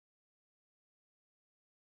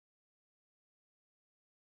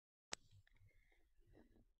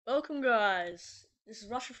Welcome guys, this is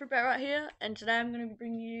RussianFruitbat right here, and today I'm going to be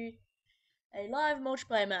bringing you a live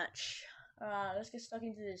multiplayer match. Let's get stuck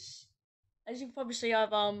into this. As you can probably see, I've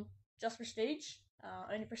just prestige,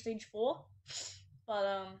 only prestige 4,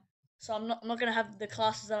 but so I'm not going to have the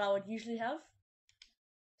classes that I would usually have,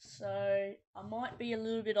 so I might be a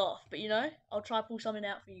little bit off, but I'll try to pull something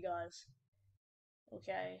out for you guys.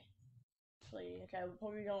 Okay, we're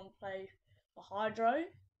probably going to play for Hydro.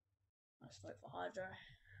 Let's vote for Hydro.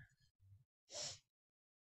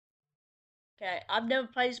 Okay, I've never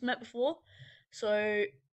played this map before, so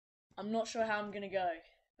I'm not sure how I'm gonna go,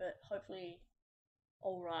 but hopefully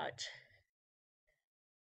alright.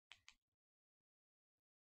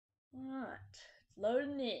 Alright, it's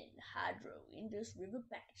loading in. Hydro, Indus River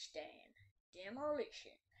Pakistan.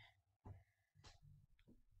 Demolition.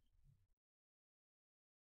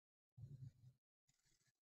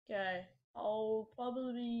 Okay, I'll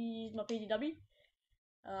probably use my PDW.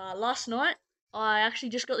 Last night, I actually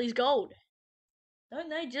just got these gold. Don't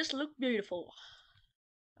they just look beautiful?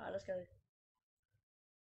 Alright, let's go.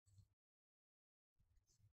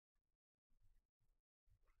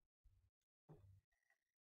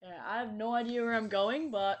 Yeah, I have no idea where I'm going,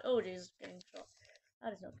 but oh geez, getting shot.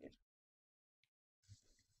 That is not good.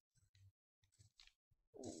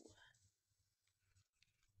 Ooh.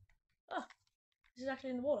 Ah, this is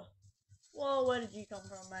actually in the water. Whoa, where did you come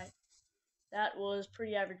from, mate? That was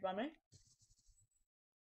pretty average by me.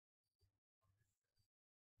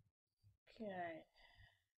 Okay.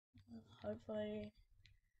 Hopefully,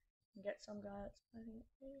 get some guy that's moving it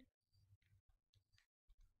here.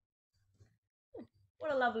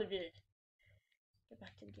 What a lovely view. Get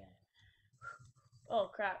back to the game. Oh,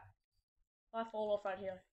 crap. I fall off right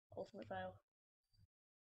here. Ultimate fail.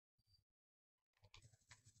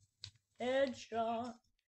 Headshot.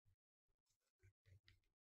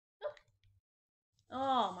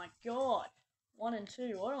 Oh my god. 1 and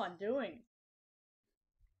 2. What am I doing?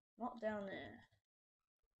 Not down there.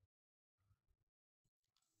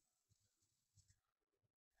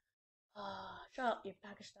 Ah, shut up, you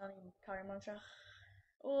Pakistani curry muncher.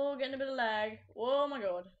 Oh, getting a bit of lag. Oh my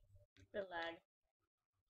god. Bit of lag.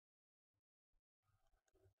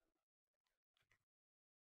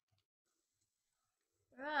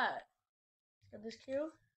 Right. Let's get this kill.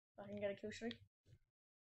 If I can get a kill streak.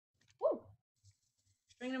 Woo!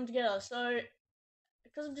 String them together. So,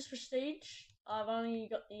 because of this prestige, I've only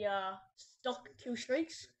got the stock kill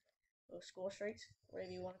streaks, or score streaks,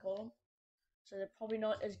 whatever you want to call them. So they're probably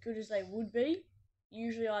not as good as they would be.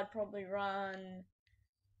 Usually I'd probably run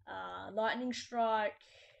lightning strike,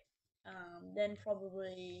 then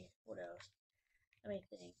probably, what else? Let me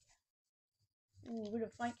think. Ooh, a bit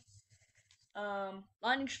of flank.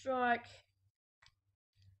 Lightning strike,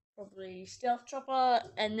 probably stealth chopper,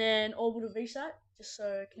 and then orbital VSAT, just so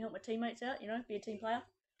I can help my teammates out, be a team player.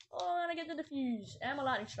 Oh, and I get the defuse and my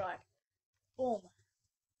lightning strike. Boom.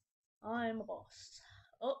 I'm a boss.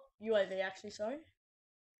 Oh, UAV actually, sorry.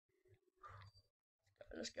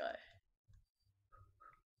 Let's go. Let's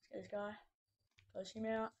get this guy. Close him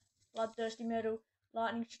out. Bloodthirsty metal.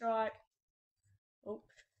 Lightning strike.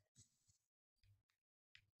 Oops.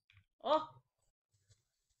 Oh!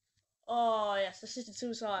 Oh, yes, assisted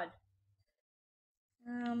suicide.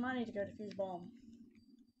 I need to go defuse bomb.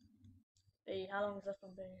 B, how long is left on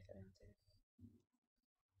B?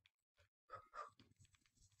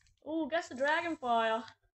 Ooh, guess the dragon fire.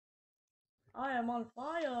 I am on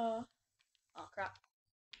fire. Oh, crap.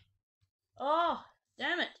 Oh,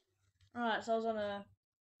 damn it. Alright, so I was on a...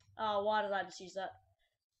 Oh, why did I just use that?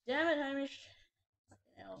 Damn it, Hamish.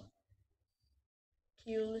 Fucking hell.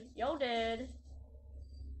 Kill. You're dead.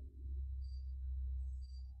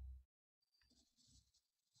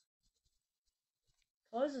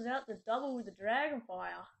 Closes out the double with the dragon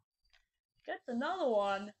fire. Gets another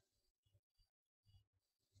one.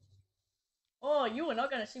 Oh, you are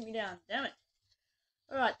not going to shoot me down. Damn it.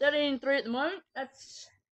 Alright, 13 and 3 at the moment. That's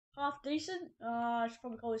half decent. I should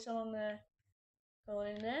probably call this on there. Call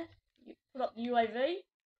it in there. You put up the UAV.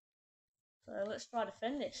 So let's try to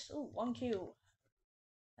defend this. Ooh, 1 kill.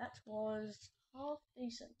 That was half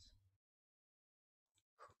decent.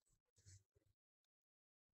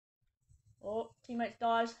 Oh, teammates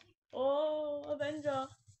dies. Oh, Avenger.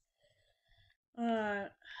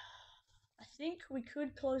 Alright. I think we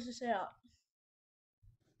could close this out.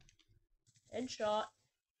 Headshot.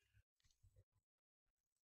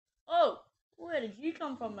 Oh, where did you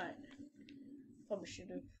come from, mate? Probably should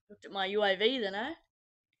have looked at my UAV then, eh?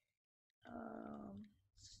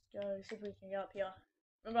 Let's go see if we can go up here.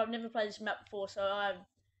 Remember, I've never played this map before, so I have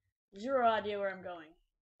zero idea where I'm going.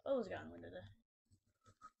 Oh, there's a guy in the window there.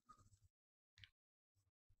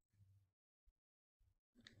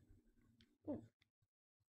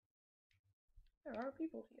 There are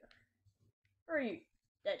people here. Where are you?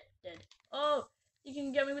 Dead, dead. Oh, you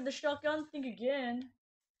can get me with the shotgun? Think again.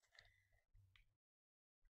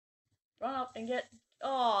 Run up and get...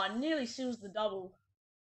 Oh, nearly seals the double.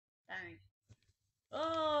 Dang.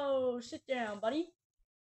 Oh, sit down, buddy.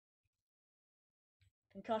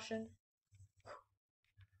 Concussion.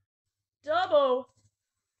 Double!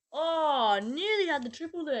 Oh, nearly had the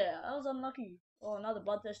triple there. That was unlucky. Oh, another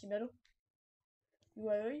bloodthirsty medal.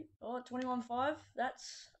 UAE. Oh, 21.5.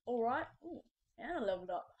 That's alright. And I leveled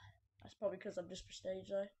up. That's probably because I'm just prestige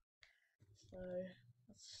though. So,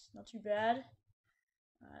 that's not too bad.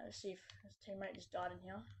 Let's see if his teammate just died in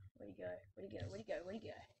here. Where'd he go? Where'd he go? Where'd he go? Where'd he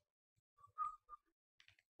go?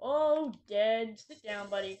 Oh, dead. Sit down,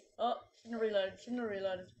 buddy. Oh, shouldn't have reloaded. Shouldn't have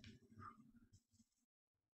reloaded.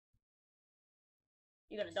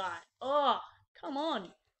 You're gonna die. Oh, come on.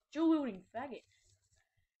 Dual wielding faggot.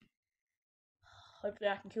 Hopefully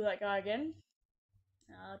I can kill that guy again.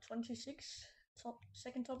 26.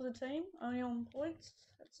 Second top of the team. Only on points.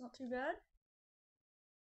 That's not too bad.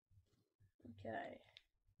 Okay.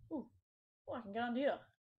 Ooh. Oh, I can go under here.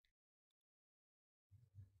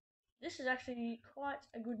 This is actually quite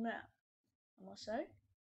a good map, I must say.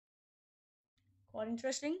 Quite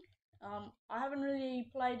interesting. I haven't really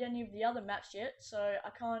played any of the other maps yet, so I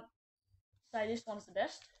can't say this one's the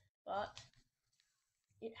best, but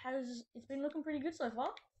it's been looking pretty good so far.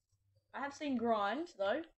 I have seen Grind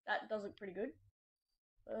though, that does look pretty good.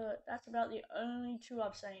 But that's about the only two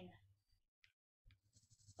I've seen.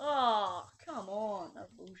 Oh, come on,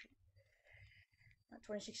 that's bullshit.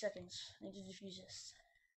 26 seconds. I need to defuse this.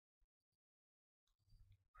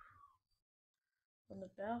 From the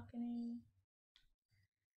balcony.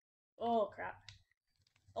 Oh crap.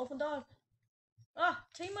 Dolphin dive. Ah,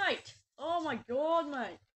 teammate! Oh my god,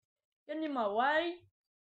 mate. Getting in my way.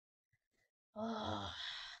 Oh,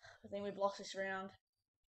 I think we've lost this round.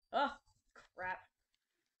 Oh, crap.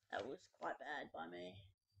 That was quite bad by me.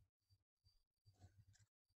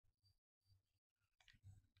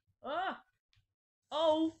 Ah!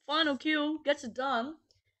 Oh, final kill. Gets it done.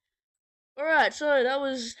 Alright, so that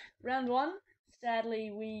was round one. Sadly,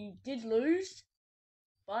 we did lose.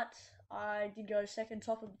 But I did go second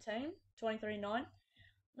top of the team. 23-9.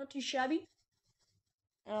 Not too shabby.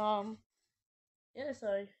 Yeah,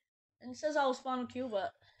 so... And it says I was final kill,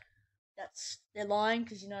 but... They're lying,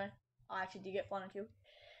 because, you know, I actually did get final kill.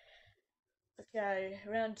 Okay,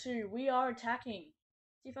 round two. We are attacking.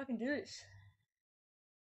 See if I can do this.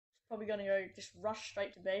 It's probably going to go just rush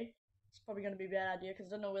straight to B. It's probably going to be a bad idea because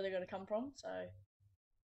I don't know where they're going to come from, so...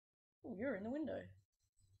 Oh, you're in the window.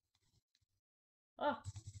 Oh,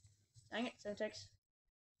 dang it, Semtex.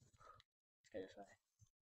 Let's go this way.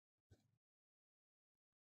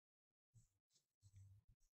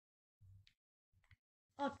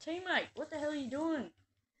 Oh, teammate, what the hell are you doing?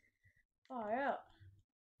 Far out.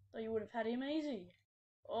 Thought you would have had him easy.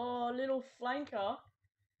 Oh, little flanker.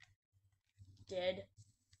 Dead.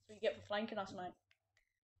 That's what you get for flanking us, mate.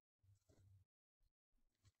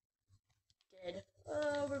 Dead.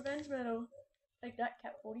 Oh, revenge medal. Take that,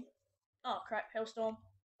 Cap 40. Oh, crap, Hellstorm.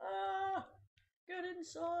 Ah, get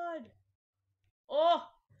inside. Oh,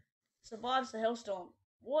 survives the Hellstorm.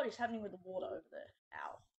 What is happening with the water over there?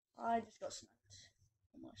 Ow. I just got sniped.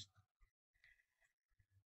 Almost.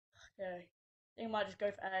 Okay. I think I might just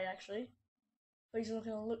go for A, actually. Please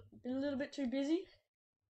looking a little bit too busy.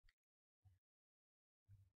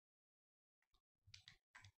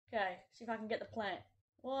 Okay, see if I can get the plant.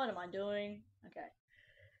 What am I doing? Okay.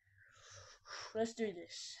 Let's do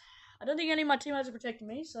this. I don't think any of my teammates are protecting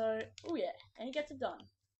me, so... Oh yeah, and he gets it done.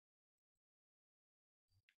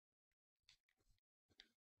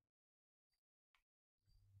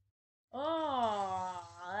 Oh,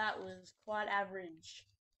 that was quite average.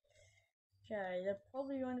 Okay, they're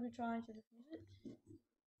probably going to be trying to defuse it.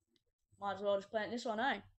 Might as well just plant this one,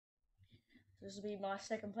 eh? So this will be my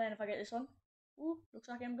second plan if I get this one. Ooh, looks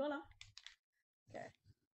like I'm gonna. Okay.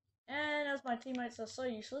 And as my teammates are so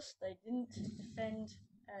useless, they didn't defend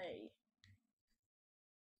A.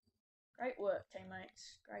 Great work,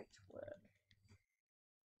 teammates. Great work.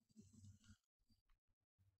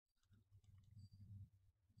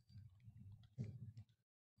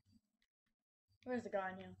 Where's the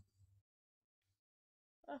guy in here?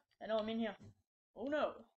 Oh, I know I'm in here. Oh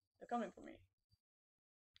no, they're coming for me.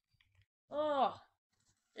 Oh,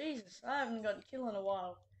 Jesus, I haven't got a kill in a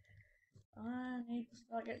while. I need to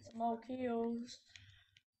start getting some more kills.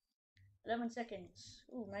 11 seconds.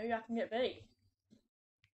 Ooh, maybe I can get B.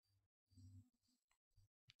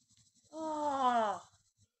 Oh,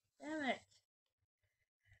 damn it.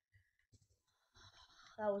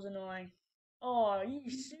 That was annoying. Oh, are you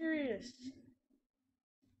serious?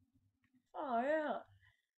 Oh yeah.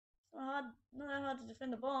 It's not that hard to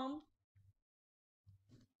defend a bomb.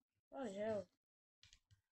 Bloody hell.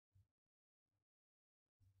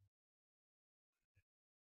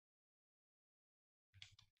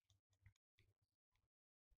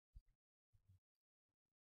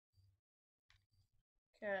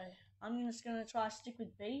 Okay, I'm just gonna try to stick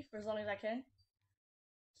with B for as long as I can.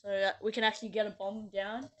 So that we can actually get a bomb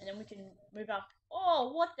down and then we can move up.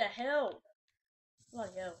 Oh, what the hell?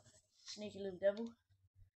 Bloody hell. Sneaky little devil.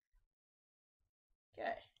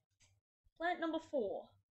 Okay. Plant number 4.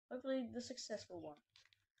 Hopefully the successful one.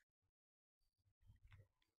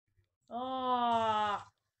 Oh,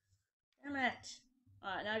 damn it.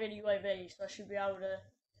 Alright, now I get a UAV, so I should be able to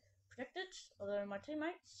protect it. Although my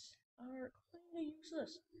teammates are completely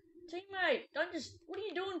useless. Teammate, don't just... What are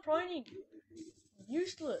you doing, proning?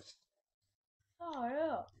 Useless. Oh,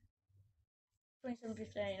 yeah.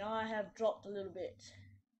 27:15. I have dropped a little bit.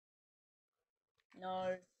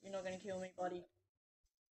 No, you're not going to kill me, buddy.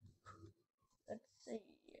 Let's see.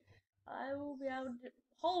 I will be able to...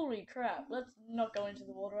 Holy crap. Let's not go into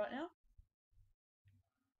the water right now.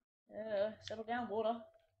 Yeah, settle down, water.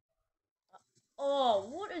 Oh,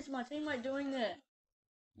 what is my teammate doing there?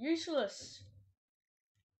 Useless.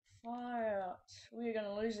 Fire out. We are going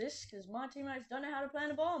to lose this because my teammates don't know how to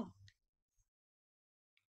plant a bomb.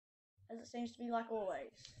 As it seems to be like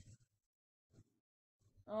always.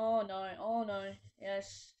 Oh no, oh no.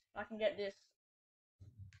 Yes, I can get this.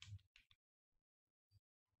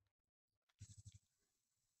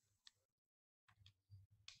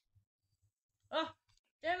 Oh,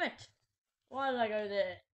 damn it. Why did I go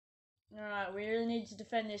there? Alright, we really need to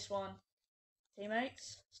defend this one.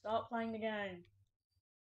 Teammates, start playing the game.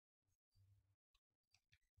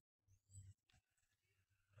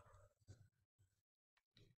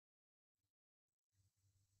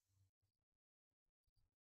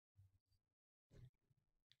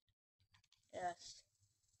 Yes.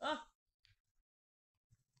 Oh!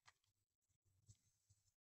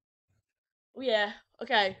 Oh yeah,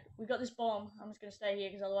 okay, we got this bomb. I'm just gonna stay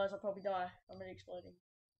here because otherwise I'll probably die from it exploding.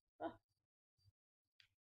 Oh.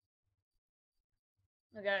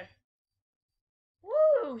 Okay.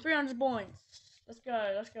 Woo! 300 points. Let's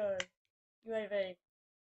go, let's go. UAV.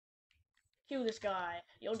 Kill this guy.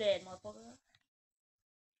 You're dead, motherfucker.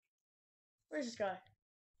 Where's this guy?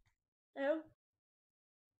 Hello?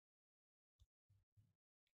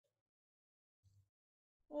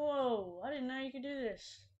 Whoa, I didn't know you could do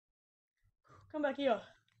this. Come back here.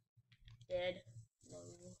 Dead.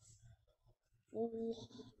 Ooh.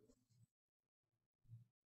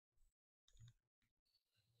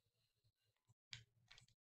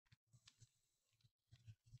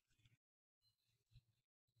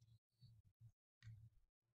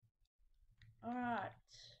 Alright.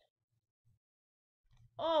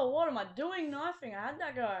 Oh, what am I doing? Knifing. I had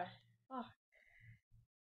that guy. Oh.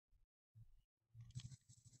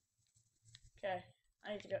 Okay.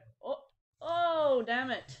 I need to go. Oh. Oh, damn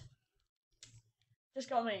it. Just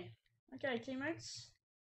got me. Okay, teammates.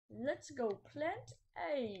 Let's go plant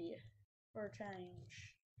A for a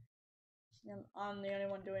change. I'm the only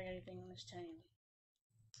one doing anything on this team.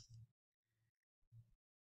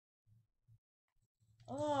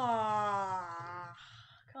 Ah,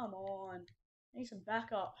 come on. I need some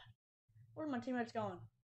backup. Where are my teammates going?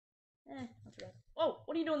 That's right. Whoa,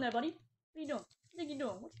 what are you doing there, buddy? What are you doing? What do you think you're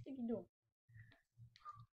doing? What do you think you're doing?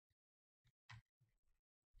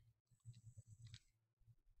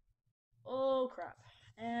 Oh, crap.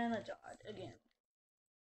 And I died again.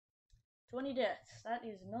 20 deaths. That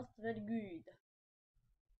is not very good.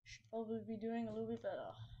 Should probably be doing a little bit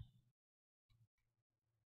better.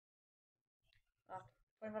 Ah,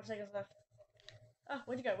 25 seconds left. Ah,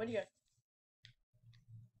 where'd you go? Where'd you go?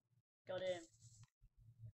 Got him.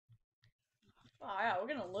 Oh, yeah, we're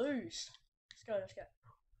gonna lose. Let's go, let's go.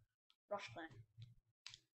 Rush plan.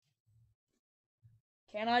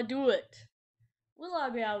 Can I do it? Will I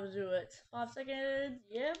be able to do it? 5 seconds.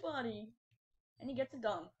 Yeah, buddy. And he gets it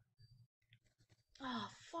done. Ah, oh,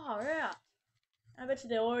 far out. I bet you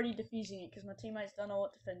they're already defusing it because my teammates don't know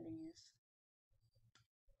what defending is.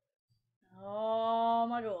 Oh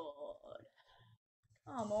my god.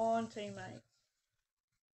 Come on, teammates.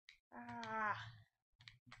 Ah.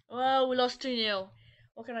 Well, we lost 2-0.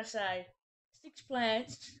 What can I say? 6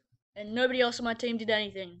 plants, and nobody else on my team did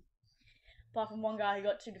anything. Apart from one guy who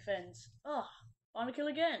got 2 defends. Oh, final kill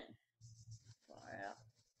again. Fire out.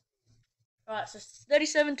 Alright, so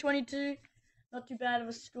 37-22. Not too bad of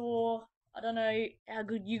a score. I don't know how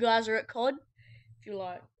good you guys are at COD. If you're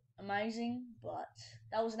like amazing, but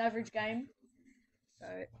that was an average game. So,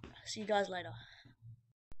 see you guys later.